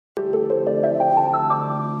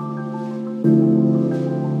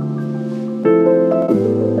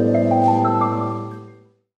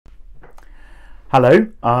Hello,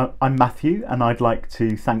 I'm Matthew, and I'd like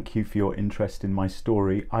to thank you for your interest in my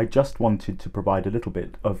story. I just wanted to provide a little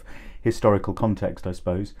bit of historical context, I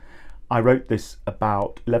suppose. I wrote this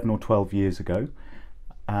about 11 or 12 years ago,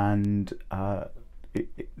 and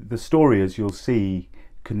the story, as you'll see,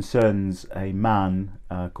 concerns a man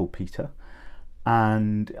called Peter,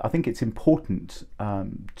 and I think it's important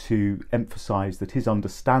to emphasise that his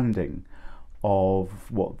understanding of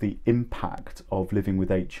what the impact of living with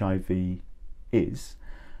HIV is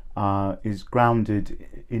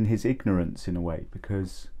grounded in his ignorance in a way,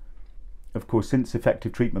 because of course since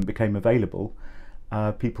effective treatment became available,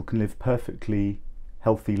 people can live perfectly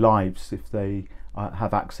healthy lives if they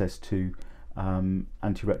have access to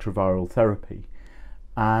antiretroviral therapy,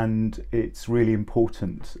 and it's really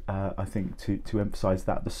important I think to emphasize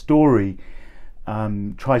that. The story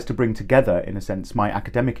tries to bring together, in a sense, my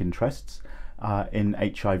academic interests in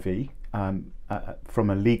HIV from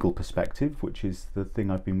a legal perspective, which is the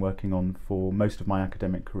thing I've been working on for most of my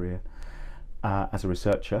academic career as a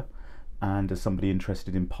researcher and as somebody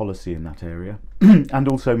interested in policy in that area, and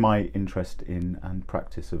also my interest in and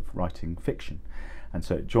practice of writing fiction, and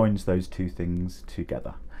so it joins those two things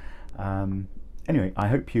together. Anyway, I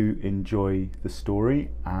hope you enjoy the story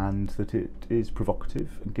and that it is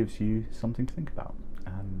provocative and gives you something to think about.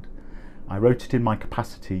 And I wrote it in my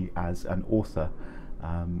capacity as an author,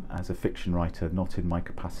 as a fiction writer, not in my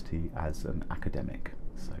capacity as an academic.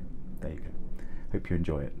 So there you go. Hope you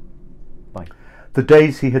enjoy it. Bye. The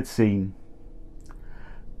days he had seen.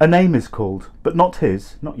 A name is called, but not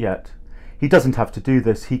his, not yet. He doesn't have to do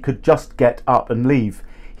this. He could just get up and leave.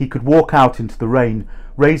 He could walk out into the rain,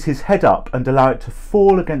 raise his head up and allow it to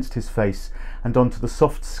fall against his face and onto the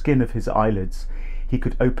soft skin of his eyelids. He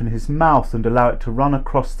could open his mouth and allow it to run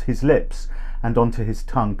across his lips and onto his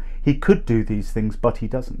tongue. He could do these things, but he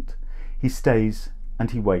doesn't. He stays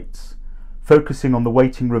and he waits, focusing on the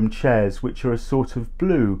waiting room chairs, which are a sort of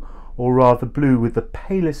blue, or rather blue with the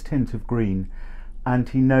palest hint of green, and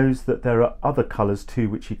he knows that there are other colours too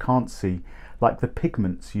which he can't see, like the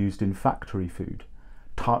pigments used in factory food: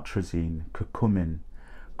 tartrazine, curcumin,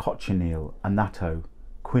 cochineal, annatto,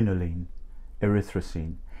 quinoline,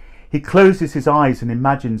 erythrocine. He closes his eyes and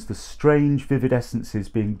imagines the strange vivid essences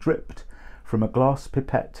being dripped from a glass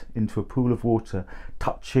pipette into a pool of water,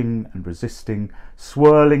 touching and resisting,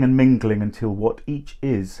 swirling and mingling until what each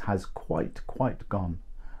is has quite gone.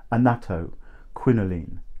 Annatto,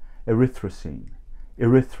 quinoline, erythrocine,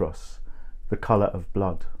 erythros, the colour of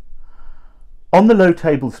blood. On the low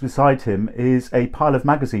tables beside him is a pile of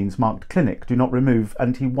magazines marked clinic, do not remove,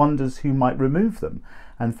 and he wonders who might remove them,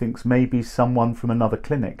 and thinks maybe someone from another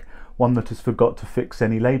clinic, one that has forgot to fix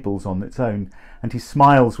any labels on its own, and he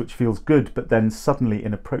smiles, which feels good but then suddenly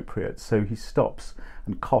inappropriate, so he stops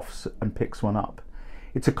and coughs and picks one up.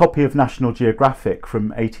 It's a copy of National Geographic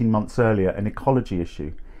from 18 months earlier, an ecology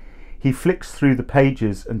issue. He flicks through the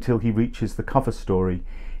pages until he reaches the cover story.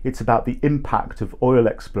 It's about the impact of oil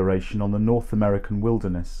exploration on the North American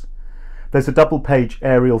wilderness. There's a double-page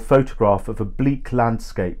aerial photograph of a bleak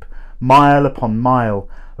landscape, mile upon mile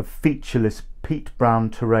of featureless peat-brown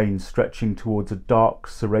terrain stretching towards a dark,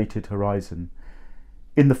 serrated horizon.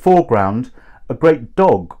 In the foreground, a great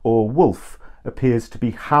dog or wolf appears to be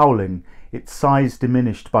howling, its size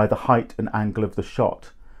diminished by the height and angle of the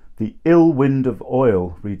shot. "The ill wind of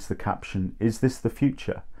oil," reads the caption. Is this the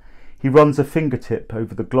future? He runs a fingertip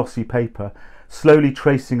over the glossy paper, slowly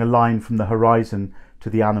tracing a line from the horizon to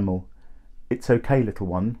the animal. "It's okay, little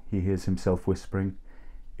one," he hears himself whispering.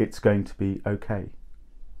 "It's going to be okay."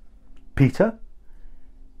 "Peter?"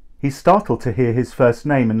 He's startled to hear his first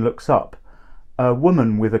name and looks up. A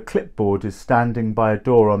woman with a clipboard is standing by a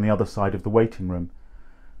door on the other side of the waiting room.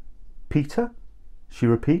 "Peter?" she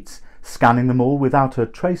repeats, scanning them all without a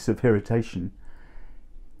trace of irritation.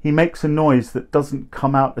 He makes a noise that doesn't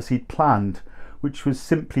come out as he'd planned, which was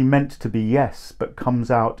simply meant to be yes, but comes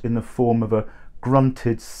out in the form of a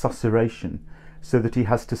grunted susurration, so that he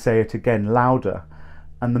has to say it again louder,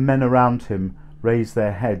 and the men around him raise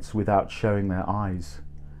their heads without showing their eyes.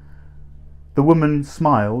 The woman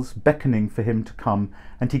smiles, beckoning for him to come,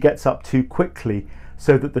 and he gets up too quickly,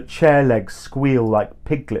 so that the chair legs squeal like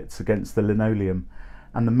piglets against the linoleum,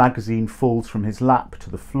 and the magazine falls from his lap to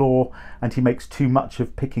the floor, and he makes too much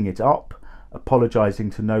of picking it up, apologising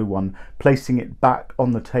to no one, placing it back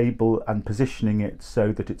on the table and positioning it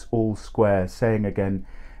so that it's all square, saying again,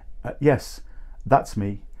 "Yes, that's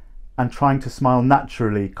me," and trying to smile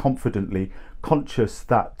naturally, confidently, conscious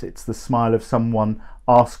that it's the smile of someone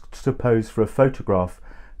asked to pose for a photograph,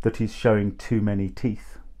 that he's showing too many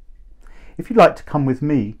teeth. "If you'd like to come with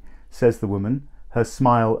me," says the woman, her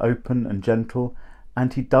smile open and gentle,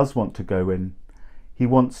 and he does want to go in. He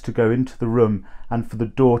wants to go into the room and for the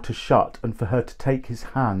door to shut and for her to take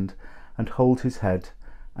his hand and hold his head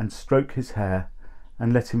and stroke his hair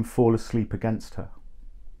and let him fall asleep against her.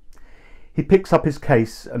 He picks up his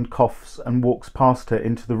case and coughs and walks past her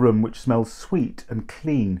into the room, which smells sweet and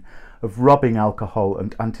clean of rubbing alcohol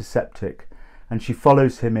and antiseptic, and she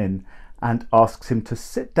follows him in and asks him to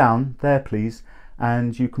sit down there, please,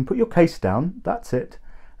 and you can put your case down, that's it.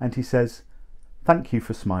 And he says, "Thank you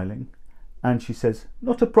for smiling." And she says,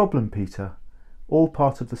 "Not a problem, Peter, all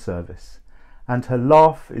part of the service." And her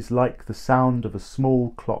laugh is like the sound of a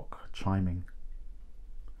small clock chiming.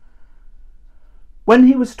 When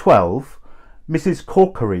he was 12, Mrs.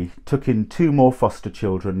 Corkery took in 2 more foster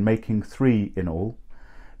children, making 3 in all.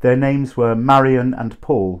 Their names were Marion and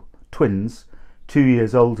Paul, twins, 2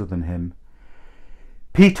 years older than him.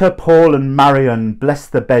 "Peter, Paul and Marion, bless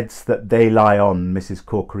the beds that they lie on," Mrs.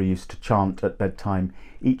 Corkery used to chant at bedtime,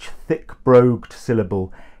 each thick brogued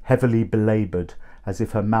syllable heavily belaboured, as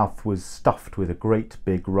if her mouth was stuffed with a great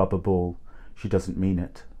big rubber ball. "She doesn't mean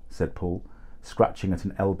it," said Paul, scratching at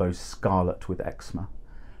an elbow scarlet with eczema.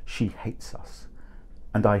 "She hates us."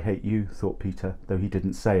 "And I hate you," thought Peter, though he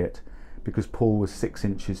didn't say it, because Paul was 6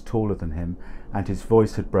 inches taller than him, and his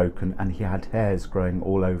voice had broken, and he had hairs growing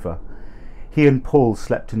all over. He and Paul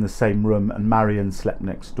slept in the same room, and Marion slept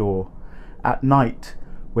next door. At night,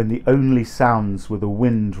 when the only sounds were the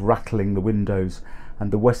wind rattling the windows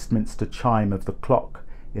and the Westminster chime of the clock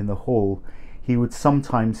in the hall, he would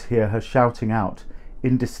sometimes hear her shouting out,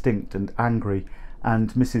 indistinct and angry,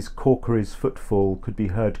 and Mrs. Corkery's footfall could be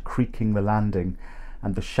heard creaking the landing,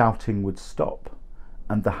 and the shouting would stop,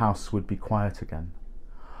 and the house would be quiet again.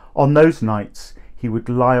 On those nights he would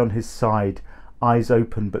lie on his side, eyes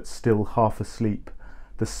open but still half asleep,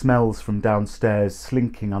 the smells from downstairs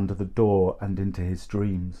slinking under the door and into his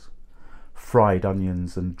dreams. Fried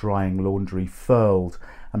onions and drying laundry furled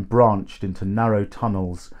and branched into narrow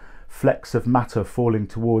tunnels, flecks of matter falling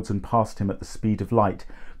towards and past him at the speed of light,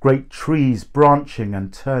 great trees branching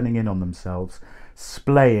and turning in on themselves,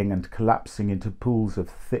 splaying and collapsing into pools of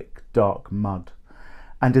thick, dark mud.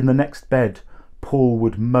 And in the next bed, Paul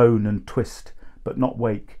would moan and twist, but not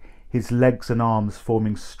wake, his legs and arms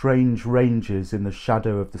forming strange ranges in the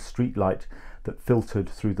shadow of the streetlight that filtered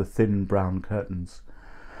through the thin brown curtains.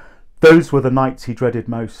 Those were the nights he dreaded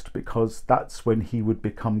most, because that's when he would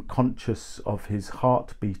become conscious of his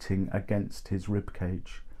heart beating against his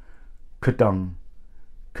ribcage. Kadung,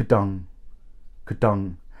 kadung,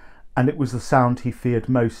 kadung. And it was the sound he feared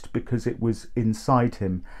most because it was inside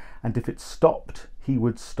him, and if it stopped, he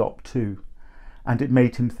would stop too. And it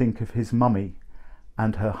made him think of his mummy,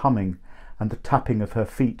 and her humming, and the tapping of her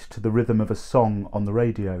feet to the rhythm of a song on the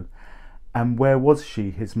radio. And where was she,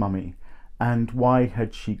 his mummy? And why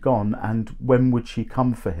had she gone? And when would she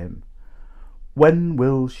come for him? "When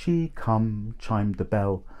will she come?" chimed the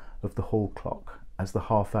bell of the hall clock as the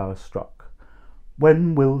half-hour struck.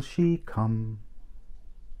 "When will she come?"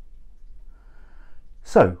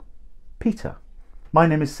 So, Peter, my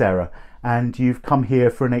name is Sarah, and you've come here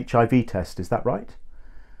for an HIV test, is that right?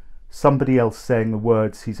 Somebody else saying the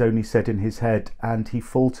words he's only said in his head, and he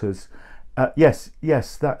falters. Yes,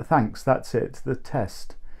 thanks, that's it, the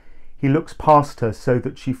test." He looks past her so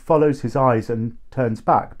that she follows his eyes and turns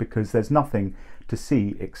back, because there's nothing to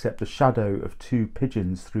see except the shadow of 2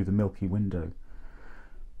 pigeons through the milky window.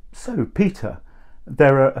 "So, Peter,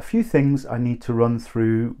 there are a few things I need to run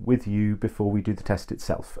through with you before we do the test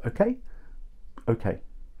itself, okay?" "Okay."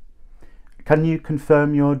 "Can you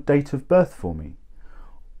confirm your date of birth for me?"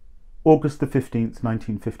 "August the 15th,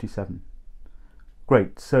 1957.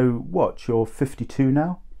 "Great, so what, you're 52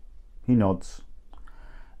 now?" He nods.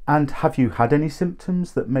 "And have you had any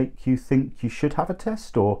symptoms that make you think you should have a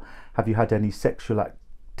test, or have you had any sexual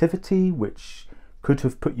activity which could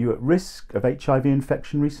have put you at risk of HIV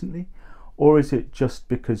infection recently, or is it just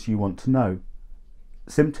because you want to know?"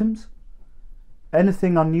 "Symptoms?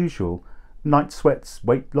 Anything unusual? Night sweats,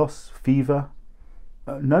 weight loss, fever?"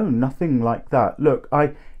 No, nothing like that. Look,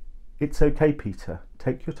 It's okay, Peter.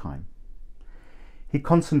 Take your time." He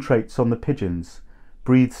concentrates on the pigeons,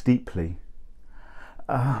 breathes deeply.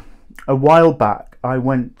 A while back I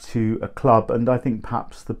went to a club, and I think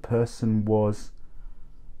perhaps the person was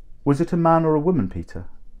it a man or a woman, Peter?"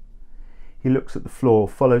 He looks at the floor,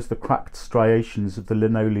 follows the cracked striations of the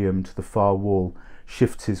linoleum to the far wall,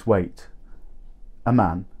 shifts his weight. "A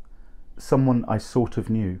man. Someone I sort of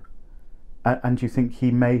knew. And you think he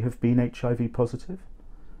may have been HIV positive?"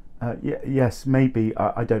 Yes, maybe.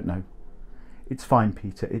 I don't know." "It's fine,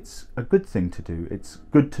 Peter. It's a good thing to do. It's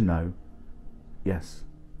good to know. Yes.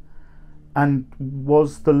 And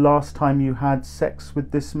was the last time you had sex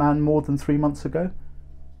with this man more than 3 months ago?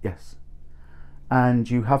 Yes. And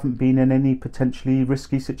you haven't been in any potentially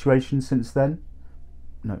risky situations since then?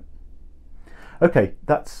 No. Okay,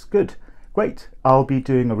 that's good. Great. I'll be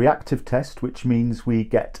doing a reactive test, which means we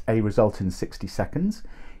get a result in 60 seconds,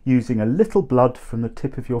 using a little blood from the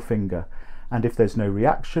tip of your finger. And if there's no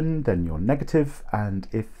reaction, then you're negative, and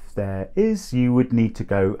if there is, you would need to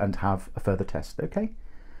go and have a further test, okay?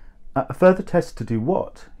 A further test to do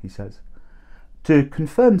what? He says. To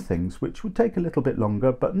confirm things, which would take a little bit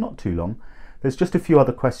longer, but not too long. There's just a few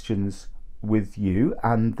other questions with you,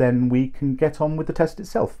 and then we can get on with the test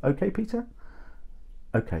itself. Okay, Peter?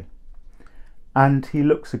 Okay. And he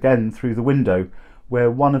looks again through the window,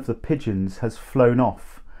 where one of the pigeons has flown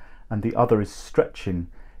off, and the other is stretching,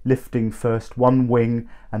 lifting first one wing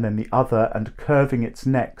and then the other, and curving its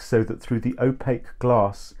neck so that through the opaque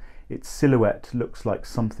glass its silhouette looks like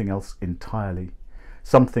something else entirely,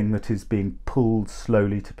 something that is being pulled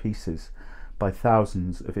slowly to pieces by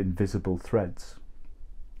thousands of invisible threads.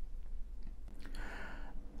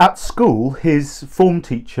 At school, his form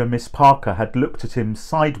teacher, Miss Parker, had looked at him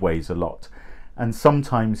sideways a lot, and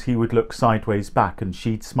sometimes he would look sideways back and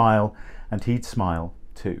she'd smile and he'd smile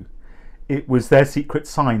too. It was their secret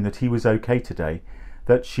sign that he was okay today,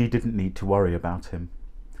 that she didn't need to worry about him.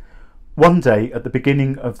 One day at the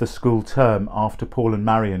beginning of the school term, after Paul and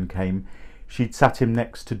Marion came, she'd sat him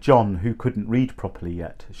next to John, who couldn't read properly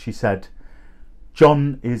yet. She said,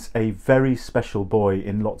 "John is a very special boy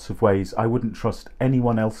in lots of ways. I wouldn't trust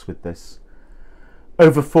anyone else with this."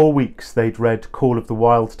 Over 4 weeks they'd read Call of the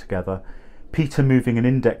Wild together, Peter moving an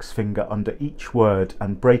index finger under each word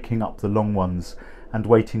and breaking up the long ones and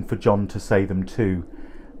waiting for John to say them too.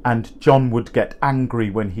 And John would get angry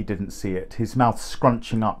when he didn't see it, his mouth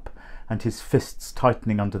scrunching up and his fists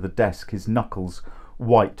tightening under the desk, his knuckles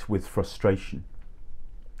white with frustration.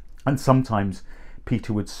 And sometimes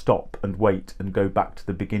Peter would stop and wait and go back to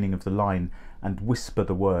the beginning of the line and whisper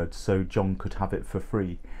the word so John could have it for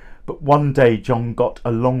free. But one day John got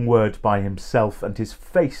a long word by himself and his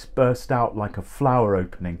face burst out like a flower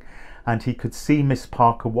opening, and he could see Miss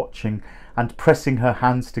Parker watching and pressing her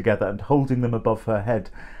hands together and holding them above her head,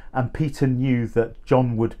 and Peter knew that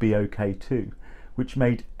John would be okay too, which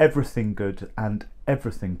made everything good and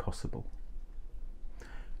everything possible.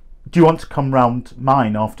 "Do you want to come round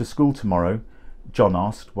mine after school tomorrow?" John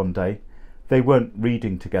asked one day. They weren't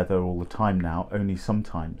reading together all the time now, only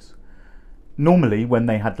sometimes. Normally, when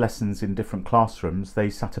they had lessons in different classrooms, they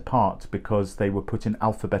sat apart because they were put in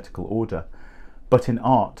alphabetical order. But in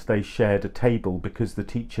art, they shared a table because the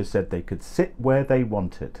teacher said they could sit where they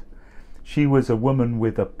wanted. She was a woman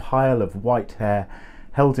with a pile of white hair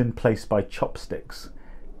held in place by chopsticks.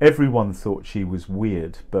 Everyone thought she was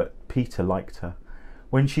weird, but Peter liked her.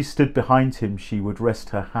 When she stood behind him, she would rest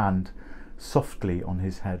her hand softly on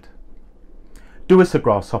his head. "Do us a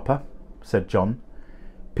grasshopper," said John.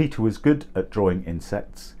 Peter was good at drawing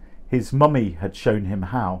insects. His mummy had shown him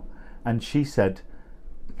how, and she said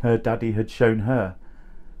her daddy had shown her.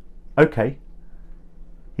 "Okay."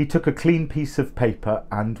 He took a clean piece of paper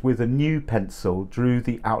and with a new pencil drew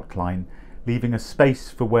the outline, leaving a space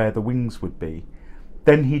for where the wings would be.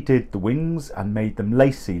 Then he did the wings and made them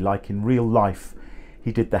lacy like in real life.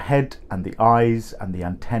 He did the head and the eyes and the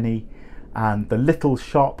antennae and the little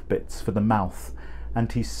sharp bits for the mouth,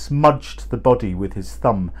 and he smudged the body with his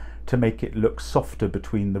thumb to make it look softer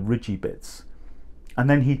between the ridgy bits. And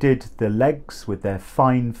then he did the legs with their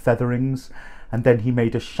fine featherings, and then he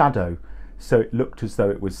made a shadow so it looked as though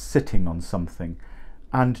it was sitting on something.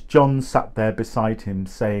 And John sat there beside him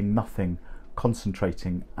saying nothing,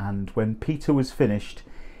 concentrating, and when Peter was finished,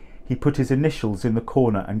 he put his initials in the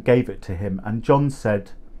corner and gave it to him, and John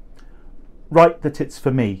said, "Write that it's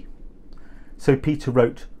for me." So Peter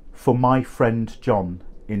wrote, "For my friend John,"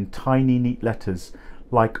 in tiny neat letters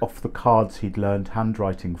like off the cards he'd learned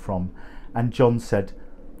handwriting from, and John said,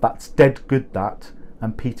 "That's dead good, that,"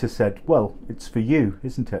 and Peter said, "Well, it's for you,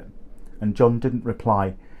 isn't it?" And John didn't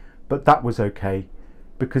reply, but that was okay,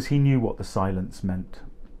 because he knew what the silence meant.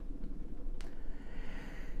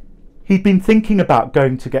 He'd been thinking about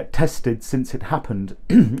going to get tested since it happened,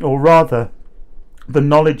 or rather, the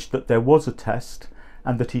knowledge that there was a test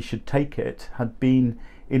and that he should take it had been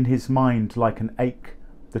in his mind like an ache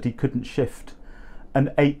that he couldn't shift,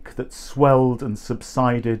 an ache that swelled and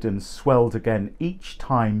subsided and swelled again each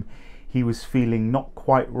time he was feeling not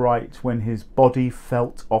quite right. When his body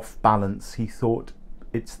felt off balance, he thought,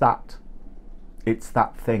 it's that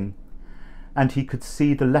thing. And he could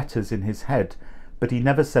see the letters in his head, but he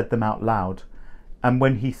never said them out loud, and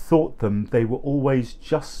when he thought them, they were always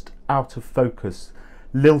just out of focus,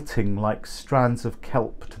 lilting like strands of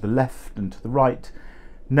kelp to the left and to the right,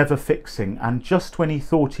 never fixing, and just when he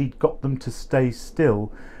thought he'd got them to stay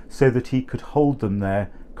still so that he could hold them there,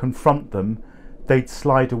 confront them, they'd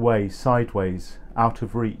slide away sideways, out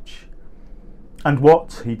of reach. And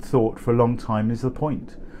what, he'd thought for a long time, is the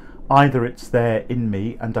point? Either it's there in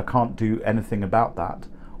me and I can't do anything about that,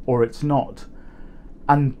 or it's not.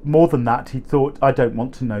 And more than that, he'd thought, I don't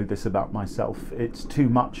want to know this about myself, it's too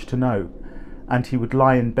much to know. And he would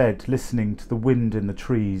lie in bed listening to the wind in the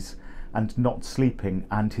trees and not sleeping,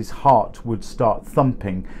 and his heart would start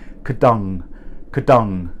thumping, kadung,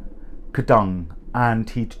 kadung, kadung, and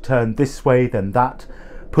he'd turn this way then that,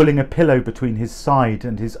 pulling a pillow between his side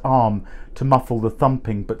and his arm to muffle the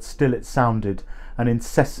thumping, but still it sounded, an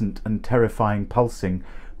incessant and terrifying pulsing,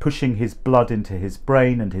 pushing his blood into his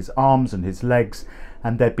brain and his arms and his legs,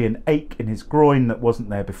 and there'd be an ache in his groin that wasn't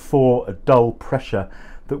there before, a dull pressure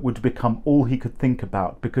that would become all he could think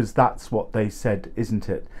about, because that's what they said, isn't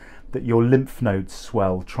it? That your lymph nodes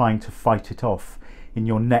swell, trying to fight it off, in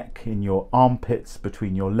your neck, in your armpits,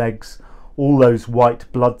 between your legs, all those white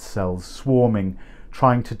blood cells swarming,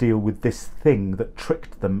 trying to deal with this thing that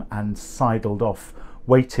tricked them and sidled off,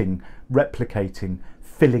 waiting, replicating,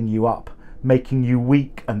 filling you up, making you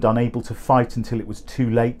weak and unable to fight until it was too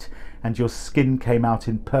late, and your skin came out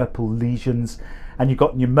in purple lesions, and you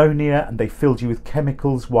got pneumonia, and they filled you with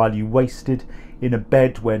chemicals while you wasted in a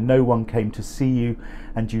bed where no one came to see you,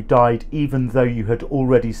 and you died even though you had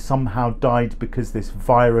already somehow died, because this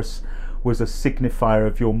virus was a signifier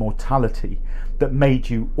of your mortality that made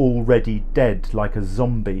you already dead like a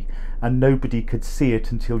zombie, and nobody could see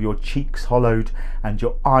it until your cheeks hollowed and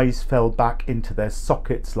your eyes fell back into their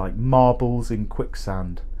sockets like marbles in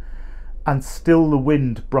quicksand. And still the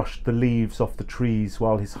wind brushed the leaves off the trees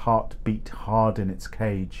while his heart beat hard in its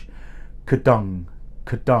cage. Kadung,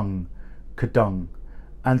 kadung, kadung.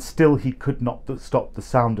 And still he could not stop the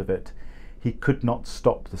sound of it. He could not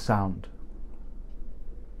stop the sound.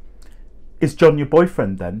 Is John your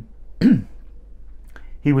boyfriend then?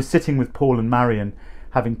 He was sitting with Paul and Marion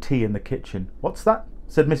having tea in the kitchen. What's that?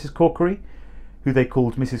 Said Mrs. Corkery, who they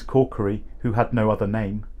called Mrs. Corkery, who had no other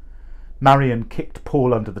name. Marion kicked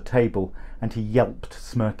Paul under the table and he yelped,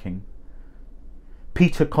 smirking.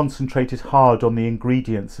 Peter concentrated hard on the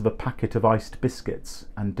ingredients of a packet of iced biscuits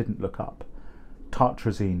and didn't look up.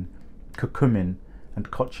 Tartrazine, curcumin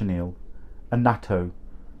and cochineal, annatto,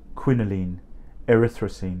 quinoline,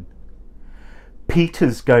 erythrocine.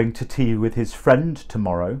 Peter's going to tea with his friend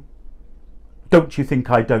tomorrow. Don't you think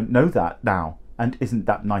I don't know that now? And isn't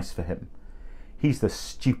that nice for him? He's the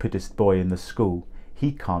stupidest boy in the school.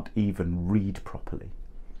 He can't even read properly.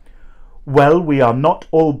 Well, we are not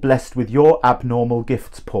all blessed with your abnormal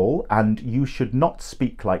gifts, Paul, and you should not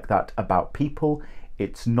speak like that about people.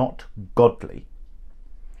 It's not godly.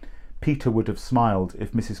 Peter would have smiled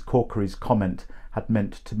if Mrs. Corkery's comment had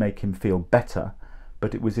meant to make him feel better,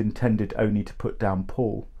 but it was intended only to put down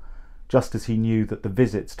Paul, just as he knew that the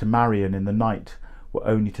visits to Marion in the night were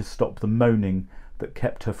only to stop the moaning that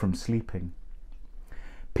kept her from sleeping.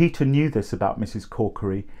 Peter knew this about Mrs.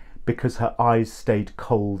 Corkery because her eyes stayed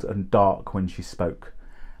cold and dark when she spoke,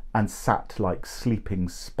 and sat like sleeping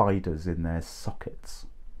spiders in their sockets.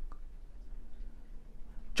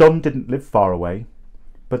 John didn't live far away,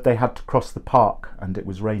 but they had to cross the park and it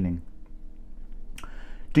was raining.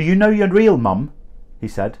 Do you know your real mum? He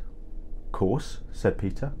said. Course, said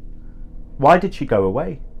Peter. Why did she go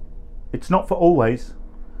away? It's not for always.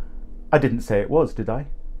 I didn't say it was, did I?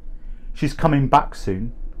 She's coming back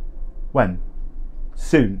soon. When?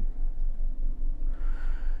 Soon.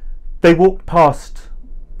 They walked past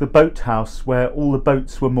the boathouse where all the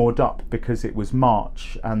boats were moored up because it was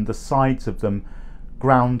March, and the sides of them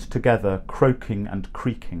ground together, croaking and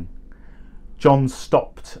creaking. John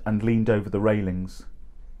stopped and leaned over the railings.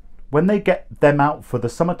 When they get them out for the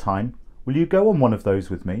summertime, will you go on one of those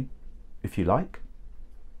with me? If you like.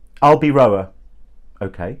 I'll be rower.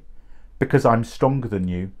 OK. Because I'm stronger than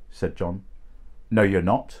you, said John. No, you're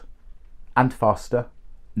not. And faster.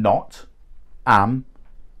 Not. Am.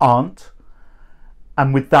 Aren't.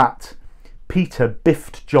 And with that, Peter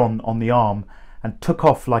biffed John on the arm and took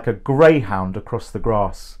off like a greyhound across the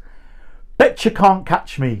grass. Bet you can't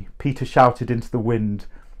catch me, Peter shouted into the wind,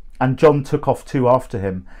 and John took off too after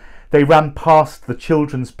him. They ran past the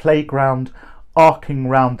children's playground, arcing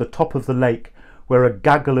round the top of the lake, where a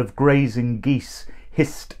gaggle of grazing geese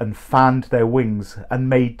hissed and fanned their wings and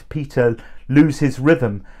made Peter lose his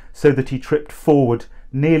rhythm so that he tripped forward,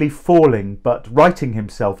 nearly falling, but righting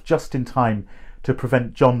himself just in time to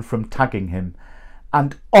prevent John from tagging him.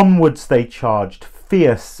 And onwards they charged,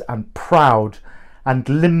 fierce and proud, and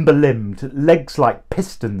limber-limbed, legs like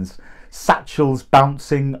pistons, satchels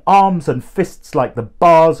bouncing, arms and fists like the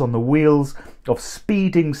bars on the wheels of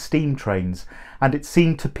speeding steam trains. And it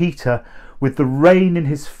seemed to Peter, with the rain in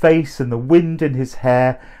his face and the wind in his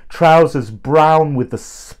hair, trousers brown with the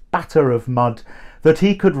spatter of mud, that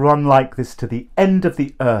he could run like this to the end of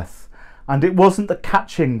the earth. And it wasn't the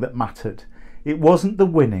catching that mattered. It wasn't the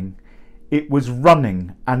winning. It was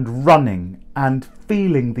running and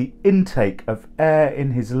feeling the intake of air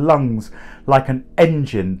in his lungs like an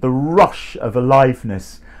engine, the rush of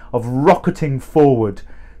aliveness, of rocketing forward,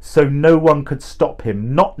 so no one could stop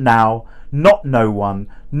him. Not now, not no one,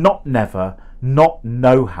 not never, not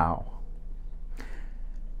nohow.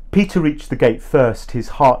 Peter reached the gate first, his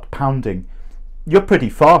heart pounding. "You're pretty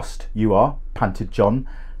fast, you are," panted John,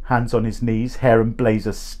 hands on his knees, hair and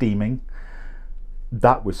blazer steaming.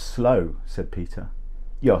 "That was slow," said Peter.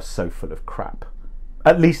 "You're so full of crap.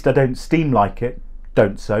 At least I don't steam like it.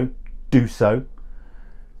 Don't so. Do so.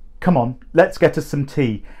 Come on, let's get us some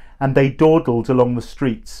tea." And they dawdled along the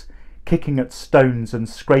streets, kicking at stones and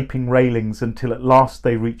scraping railings until at last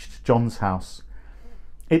they reached John's house.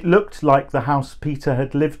 It looked like the house Peter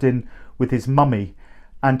had lived in with his mummy,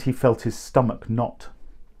 and he felt his stomach knot.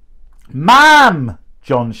 "Ma'am!"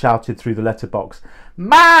 John shouted through the letterbox.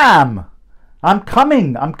 "Ma'am! I'm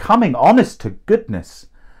coming, honest to goodness."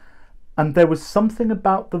 And there was something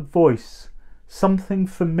about the voice, something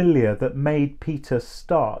familiar, that made Peter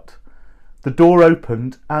start. The door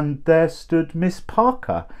opened and there stood Miss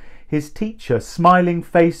Parker, his teacher, smiling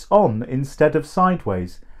face on instead of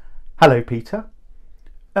sideways. "Hello, Peter."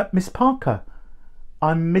 Miss Parker,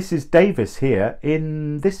 I'm Mrs. Davis here.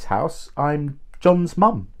 In this house, I'm John's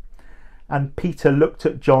mum." And Peter looked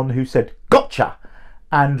at John, who said, "Gotcha!"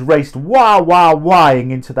 and raced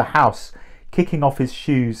wah-wah-wahing into the house, kicking off his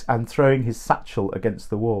shoes and throwing his satchel against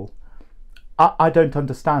the wall. I don't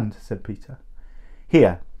understand," said Peter.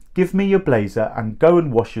 "Here, give me your blazer and go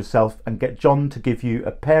and wash yourself and get John to give you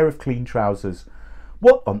a pair of clean trousers.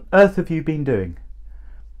 What on earth have you been doing?"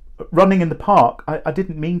 "Running in the park. I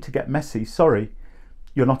didn't mean to get messy, sorry."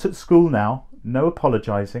 "You're not at school now. No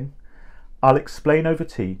apologising. I'll explain over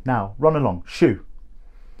tea. Now, run along. Shoo."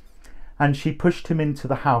 And she pushed him into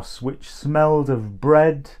the house, which smelled of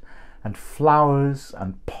bread and flowers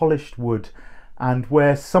and polished wood, and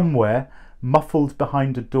where somewhere, muffled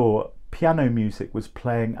behind a door, piano music was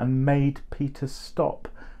playing and made Peter stop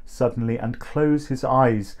suddenly and close his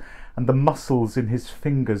eyes, and the muscles in his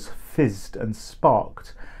fingers fizzed and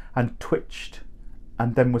sparked and twitched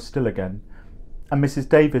and then were still again. And Mrs.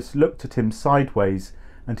 Davis looked at him sideways,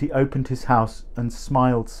 and he opened his house and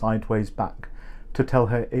smiled sideways back to tell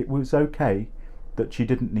her it was okay, that she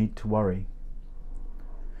didn't need to worry.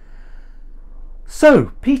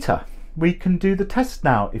 "So, Peter, we can do the test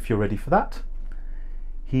now, if you're ready for that."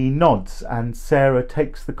 He nods, and Sarah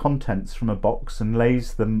takes the contents from a box and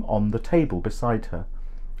lays them on the table beside her.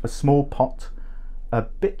 A small pot, a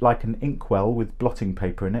bit like an inkwell with blotting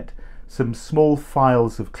paper in it, some small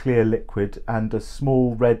phials of clear liquid, and a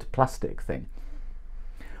small red plastic thing.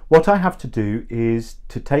 "What I have to do is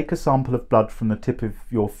to take a sample of blood from the tip of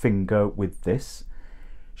your finger with this."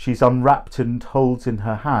 She's unwrapped and holds in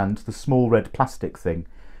her hand the small red plastic thing.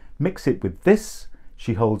 "Mix it with this."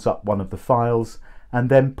 She holds up one of the phials, "and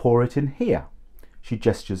then pour it in here." She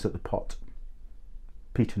gestures at the pot.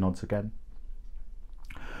 Peter nods again.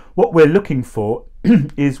 "What we're looking for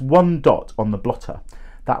is one dot on the blotter.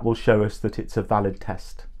 That will show us that it's a valid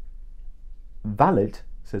test." "Valid?"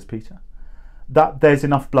 says Peter. "That there's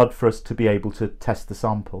enough blood for us to be able to test the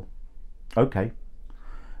sample." "OK.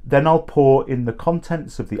 Then I'll pour in the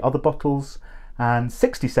contents of the other bottles, and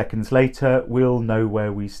 60 seconds later we'll know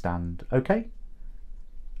where we stand. OK?"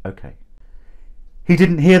 "OK." He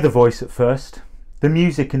didn't hear the voice at first. The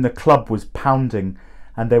music in the club was pounding,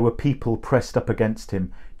 and there were people pressed up against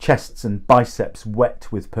him, chests and biceps wet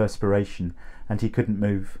with perspiration, and he couldn't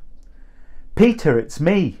move. "Peter, it's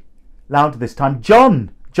me!" Louder this time.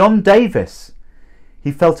 "John! John Davis!"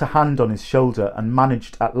 He felt a hand on his shoulder and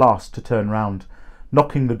managed at last to turn round,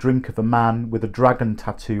 knocking the drink of a man with a dragon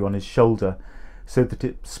tattoo on his shoulder so that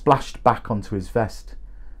it splashed back onto his vest.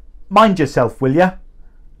 "Mind yourself, will ya?"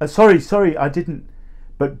 Sorry, I didn't."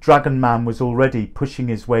 But Dragon Man was already pushing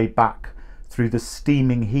his way back through the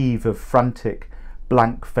steaming heave of frantic,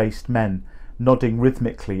 blank-faced men, nodding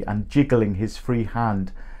rhythmically and jiggling his free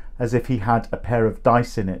hand as if he had a pair of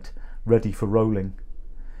dice in it, ready for rolling.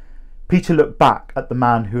 Peter looked back at the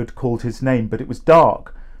man who had called his name, but it was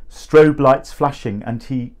dark, strobe lights flashing, and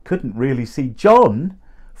he couldn't really see. "John?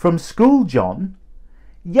 From school, John?"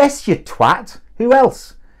 "Yes, you twat. Who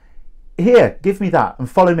else? Here, give me that and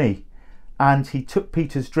follow me." and he took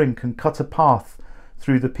Peter's drink and cut a path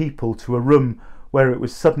through the people to a room where it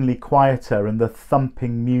was suddenly quieter and the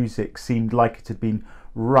thumping music seemed like it had been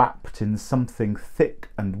wrapped in something thick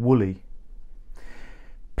and woolly.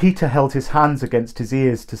 Peter held his hands against his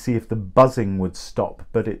ears to see if the buzzing would stop,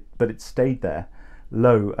 but it stayed there,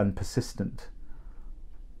 low and persistent.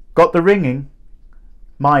 Got the ringing?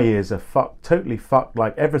 My ears are fucked, totally fucked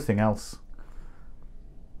like everything else.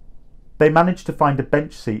 They managed to find a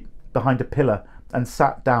bench seat behind a pillar and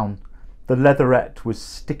sat down. The leatherette was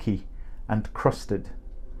sticky and crusted.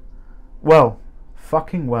 Well,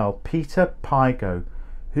 fucking well, Peter Pygo.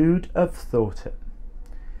 Who'd have thought it?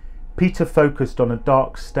 Peter focused on a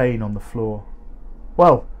dark stain on the floor.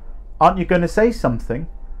 Well, aren't you going to say something?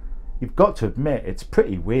 You've got to admit, it's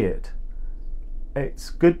pretty weird. It's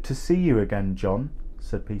good to see you again, John,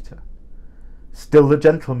 said Peter. Still the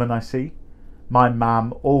gentleman, I see. My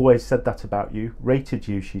mam always said that about you. Rated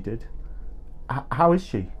you, she did. How is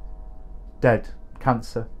she? Dead.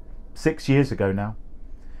 Cancer. 6 years ago now.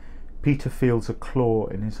 Peter feels a claw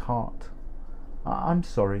in his heart. I'm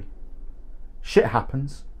sorry. Shit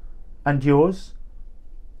happens. And yours?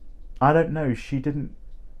 I don't know. She didn't.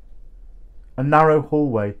 A narrow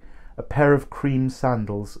hallway, a pair of cream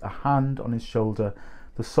sandals, a hand on his shoulder,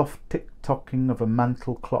 the soft tick-tocking of a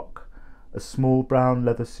mantel clock, a small brown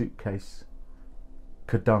leather suitcase.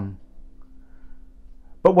 Kadung.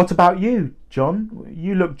 But what about you, John?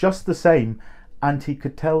 You look just the same. And he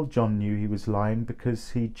could tell John knew he was lying because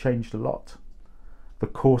he'd changed a lot. The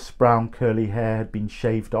coarse brown curly hair had been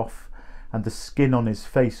shaved off, and the skin on his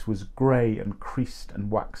face was grey and creased and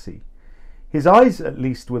waxy. His eyes at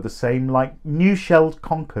least were the same, like new-shelled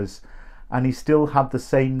conkers, and he still had the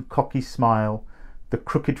same cocky smile, the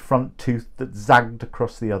crooked front tooth that zagged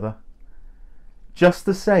across the other. Just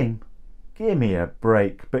the same. Give me a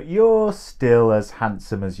break, but you're still as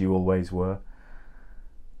handsome as you always were.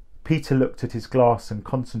 Peter looked at his glass and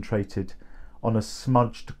concentrated on a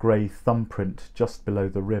smudged grey thumbprint just below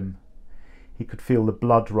the rim. He could feel the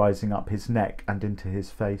blood rising up his neck and into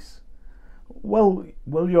his face. Well,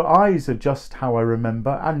 your eyes are just how I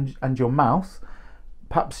remember, and your mouth.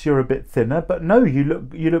 Perhaps you're a bit thinner, but no, you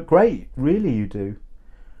look great, really you do.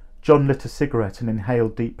 John lit a cigarette and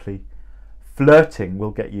inhaled deeply. Flirting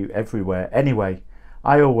will get you everywhere. Anyway,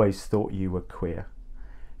 I always thought you were queer.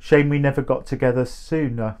 Shame we never got together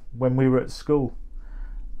sooner when we were at school.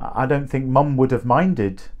 I don't think Mum would have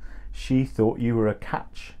minded. She thought you were a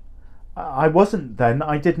catch. I wasn't then.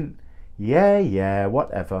 I didn't. Yeah,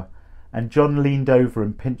 whatever. And John leaned over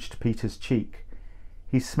and pinched Peter's cheek.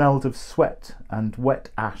 He smelled of sweat and wet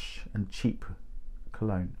ash and cheap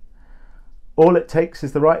cologne. All it takes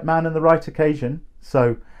is the right man and the right occasion.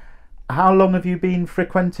 So, how long have you been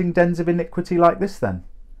frequenting dens of iniquity like this then?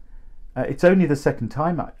 It's only the second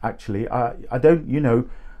time, actually. I don't,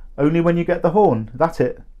 only when you get the horn. That's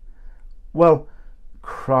it. Well,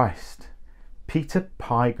 Christ. Peter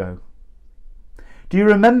Pygo. Do you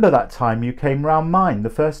remember that time you came round mine the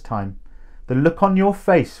first time? The look on your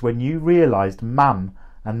face when you realised Mam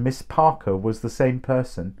and Miss Parker was the same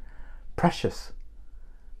person. Precious.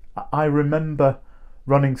 I remember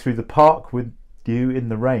running through the park with you in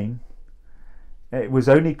the rain. It was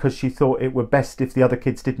only because she thought it were best if the other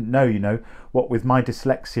kids didn't know, what with my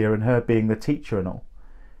dyslexia and her being the teacher and all.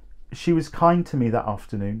 She was kind to me that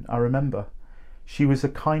afternoon, I remember. She was a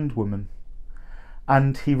kind woman.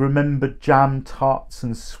 And he remembered jam tarts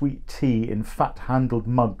and sweet tea in fat-handled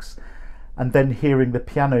mugs, and then hearing the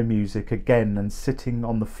piano music again and sitting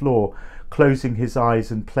on the floor, closing his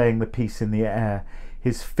eyes and playing the piece in the air,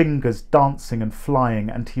 his fingers dancing and flying,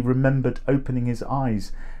 and he remembered opening his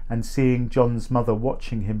eyes and seeing John's mother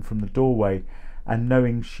watching him from the doorway, and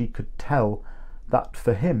knowing she could tell that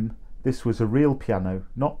for him this was a real piano,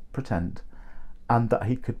 not pretend, and that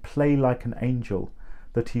he could play like an angel,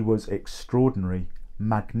 that he was extraordinary,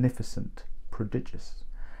 magnificent, prodigious.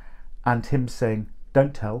 And him saying,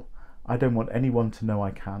 "Don't tell, I don't want anyone to know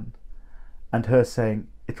I can," and her saying,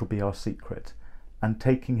 "It'll be our secret," and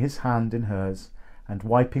taking his hand in hers and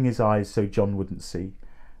wiping his eyes so John wouldn't see,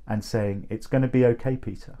 and saying, "It's going to be okay,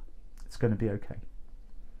 Peter. It's going to be okay."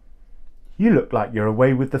 You look like you're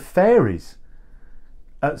away with the fairies.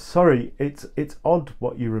 Sorry, it's odd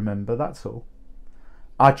what you remember, that's all.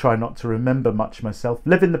 I try not to remember much myself.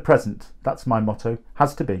 Live in the present, that's my motto.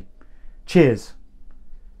 Has to be. Cheers.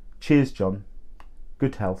 Cheers, John.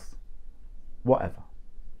 Good health. Whatever.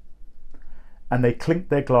 And they clinked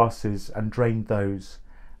their glasses and drained those,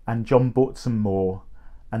 and John bought some more,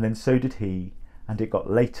 and then so did he, and it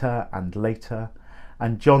got later and later,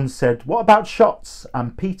 and John said, "What about shots?"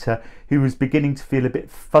 And Peter, who was beginning to feel a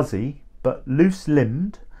bit fuzzy but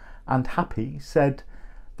loose-limbed and happy, said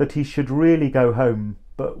that he should really go home,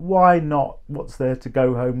 but why not? What's there to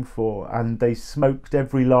go home for? And they smoked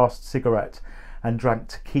every last cigarette and drank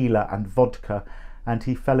tequila and vodka, and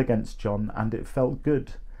he fell against John, and it felt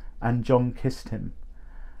good, and John kissed him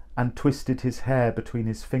and twisted his hair between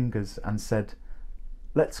his fingers and said,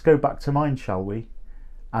 "Let's go back to mine, shall we?"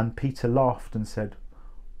 And Peter laughed and said,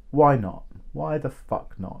 "Why not? Why the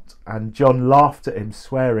fuck not?" And John laughed at him,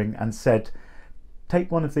 swearing, and said,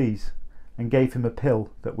 "Take one of these," and gave him a pill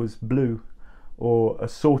that was blue, or a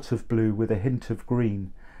sort of blue with a hint of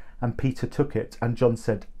green. And Peter took it, and John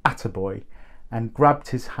said, "Attaboy," and grabbed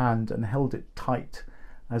his hand and held it tight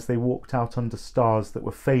as they walked out under stars that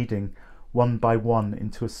were fading one by one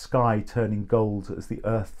into a sky turning gold as the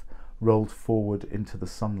earth rolled forward into the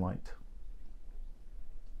sunlight.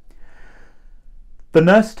 The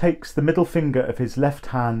nurse takes the middle finger of his left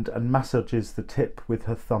hand and massages the tip with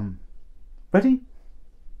her thumb. "Ready?"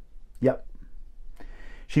 "Yep."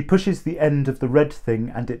 She pushes the end of the red thing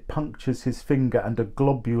and it punctures his finger, and a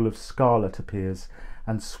globule of scarlet appears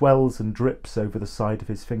and swells and drips over the side of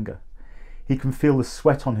his finger. He can feel the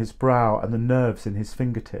sweat on his brow and the nerves in his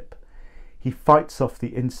fingertip. He fights off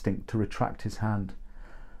the instinct to retract his hand.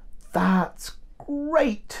 "That's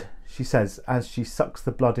great," she says as she sucks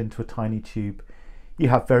the blood into a tiny tube. "You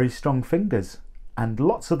have very strong fingers and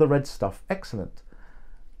lots of the red stuff. Excellent.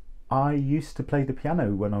 I used to play the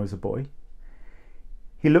piano when I was a boy."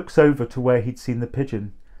 He looks over to where he'd seen the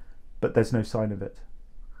pigeon, but there's no sign of it.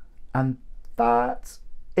 "And that's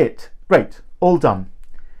it. Great. All done."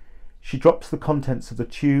 She drops the contents of the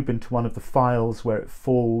tube into one of the files, where it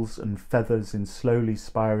falls and feathers in slowly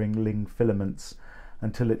spiraling filaments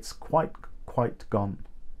until it's quite gone.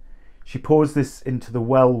 She pours this into the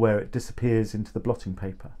well, where it disappears into the blotting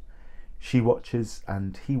paper. She watches,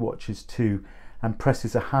 and he watches too, and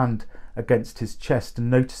presses a hand against his chest and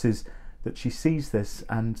notices that she sees this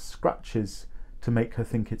and scratches to make her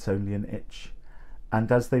think it's only an itch.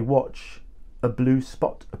 And as they watch, a blue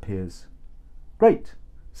spot appears. "Great.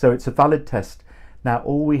 So it's a valid test. Now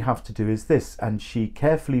all we have to do is this," and she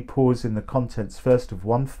carefully pours in the contents first of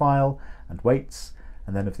one file and waits,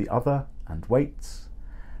 and then of the other and waits.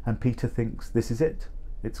 And Peter thinks, this is it.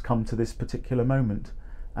 It's come to this particular moment,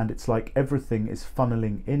 and it's like everything is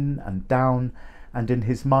funneling in and down, and in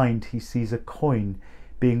his mind he sees a coin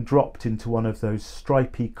being dropped into one of those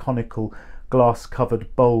stripy conical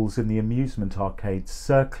glass-covered bowls in the amusement arcade,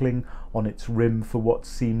 circling on its rim for what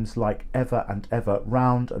seems like ever and ever,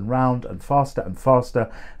 round and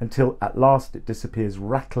faster, until at last it disappears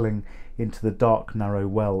rattling into the dark narrow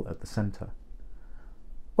well at the centre.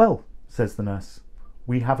 "Well," says the nurse,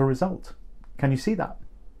 "we have a result. Can you see that?"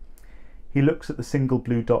 He looks at the single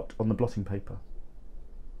blue dot on the blotting paper.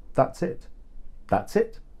 "That's it. That's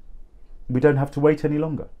it. We don't have to wait any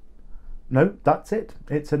longer." "No, that's it.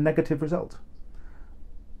 It's a negative result."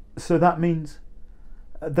 "So that means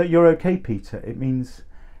that you're okay, Peter. It means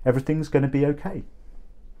everything's going to be okay."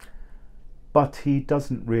 But he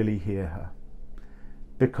doesn't really hear her,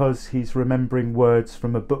 because he's remembering words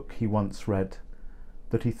from a book he once read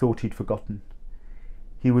that he thought he'd forgotten.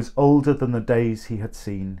 He was older than the days he had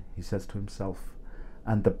seen, he says to himself,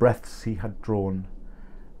 and the breaths he had drawn,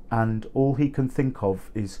 and all he can think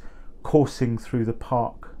of is coursing through the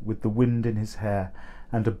park with the wind in his hair,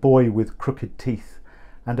 and a boy with crooked teeth,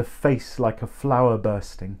 and a face like a flower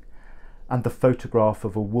bursting, and the photograph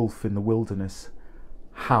of a wolf in the wilderness,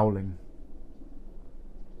 howling.